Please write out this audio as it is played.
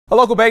A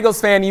local Bengals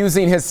fan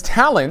using his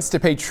talents to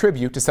pay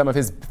tribute to some of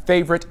his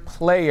favorite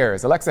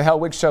players. Alexa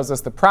Hellwig shows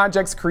us the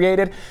projects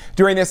created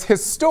during this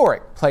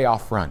historic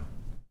playoff run.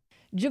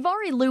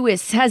 Javarri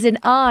Lewis has an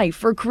eye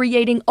for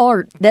creating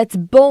art that's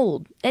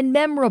bold and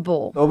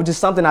memorable. It was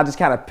just something I just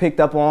kind of picked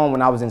up on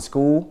when I was in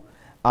school.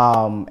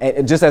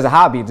 And just as a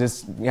hobby,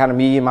 just kind of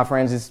me and my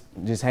friends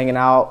just hanging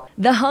out.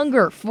 The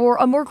hunger for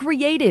a more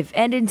creative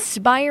and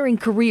inspiring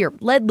career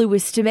led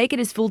Lewis to make it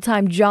his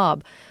full-time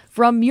job.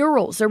 From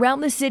murals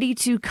around the city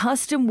to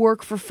custom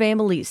work for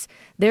families,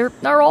 there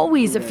are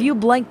always a few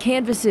blank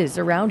canvases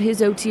around his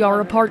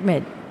OTR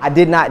apartment. I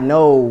did not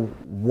know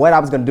what I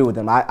was going to do with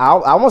them. I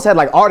almost had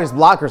like artist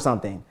block or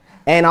something.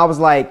 And I was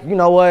like, you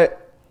know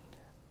what?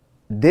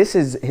 This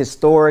is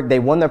historic. They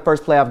won their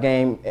first playoff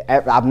game.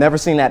 I've never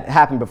seen that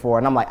happen before.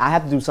 And I'm like, I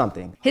have to do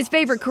something. His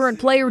favorite current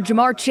player,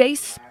 Jamar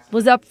Chase,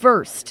 was up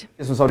first.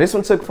 So this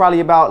one took probably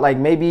about like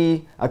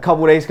maybe a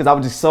couple days because I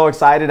was just so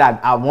excited.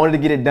 I wanted to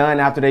get it done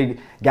after they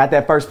got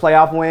that first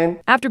playoff win.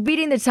 After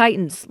beating the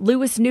Titans,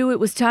 Lewis knew it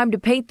was time to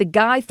paint the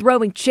guy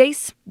throwing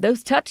Chase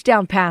those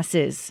touchdown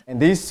passes.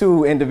 And these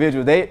two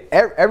individuals,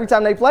 every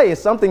time they play,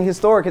 something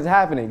historic is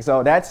happening.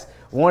 So that's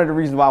one of the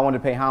reasons why I wanted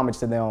to pay homage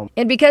to them.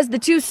 And because the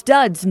two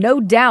studs no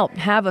doubt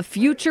have a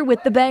future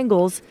with the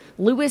Bengals,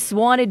 Lewis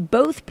wanted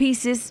both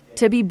pieces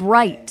to be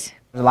bright.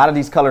 A lot of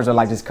these colors are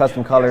like just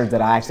custom colors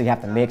that I actually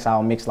have to mix.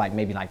 I'll mix like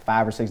maybe like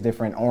 5 or 6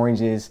 different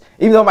oranges.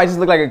 Even though it might just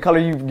look like a color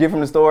you get from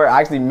the store, I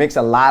actually mix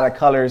a lot of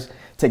colors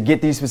to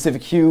get these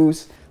specific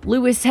hues.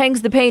 Lewis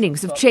hangs the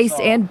paintings of Chase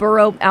and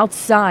Burrow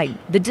outside.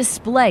 The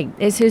display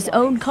is his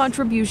own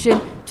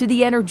contribution to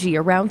the energy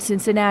around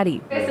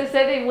Cincinnati. Okay, so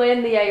say they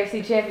win the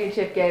AFC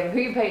Championship game. Who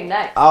are you painting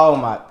next? Oh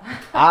my,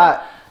 I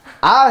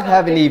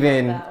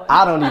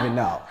don't even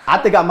know. I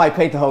think I might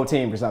paint the whole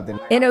team or something.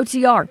 In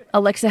OTR,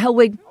 Alexa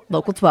Hellwig,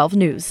 Local 12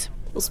 News.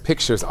 Those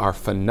pictures are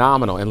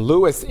phenomenal, and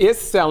Lewis is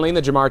selling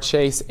the Jamar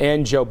Chase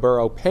and Joe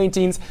Burrow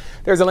paintings.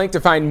 There's a link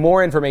to find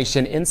more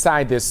information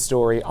inside this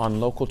story on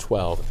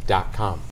local12.com.